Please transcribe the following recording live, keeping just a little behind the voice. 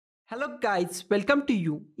Hello guys, welcome to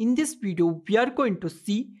you. In this video, we are going to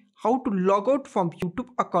see how to log out from YouTube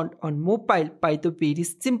account on mobile by the very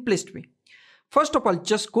simplest way. First of all,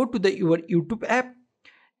 just go to your YouTube app.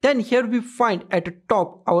 Then here we find at the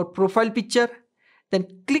top our profile picture. Then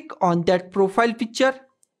click on that profile picture.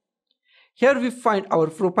 Here we find our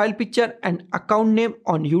profile picture and account name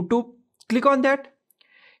on YouTube. Click on that.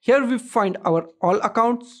 Here we find our all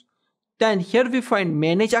accounts. Then here we find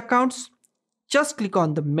manage accounts. Just click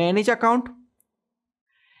on the manage account.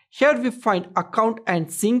 Here we find account and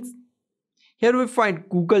sync. Here we find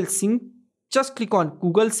Google Sync. Just click on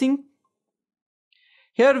Google Sync.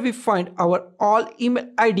 Here we find our all email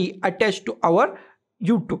ID attached to our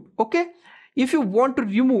YouTube. Okay. If you want to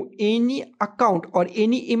remove any account or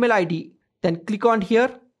any email ID, then click on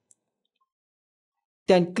here.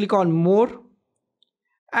 Then click on more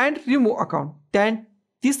and remove account. Then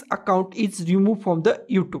this account is removed from the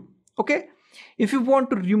YouTube. Okay. If you want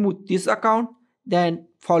to remove this account, then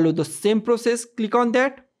follow the same process. Click on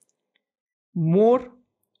that. More,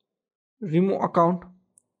 remove account,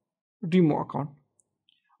 remove account.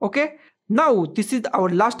 Okay. Now this is our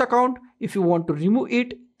last account. If you want to remove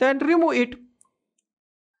it, then remove it.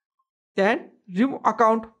 Then remove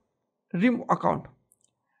account, remove account.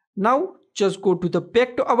 Now just go to the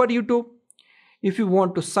back to our YouTube. If you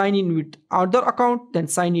want to sign in with other account, then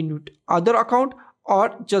sign in with other account.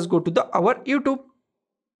 Or just go to our YouTube.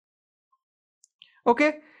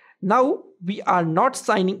 Okay, now we are not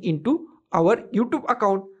signing into our YouTube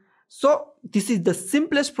account. So this is the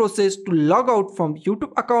simplest process to log out from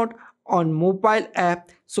YouTube account on mobile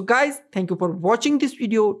app. So guys, thank you for watching this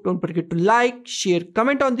video. Don't forget to like, share,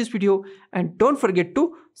 comment on this video, and don't forget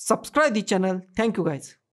to subscribe the channel. Thank you guys.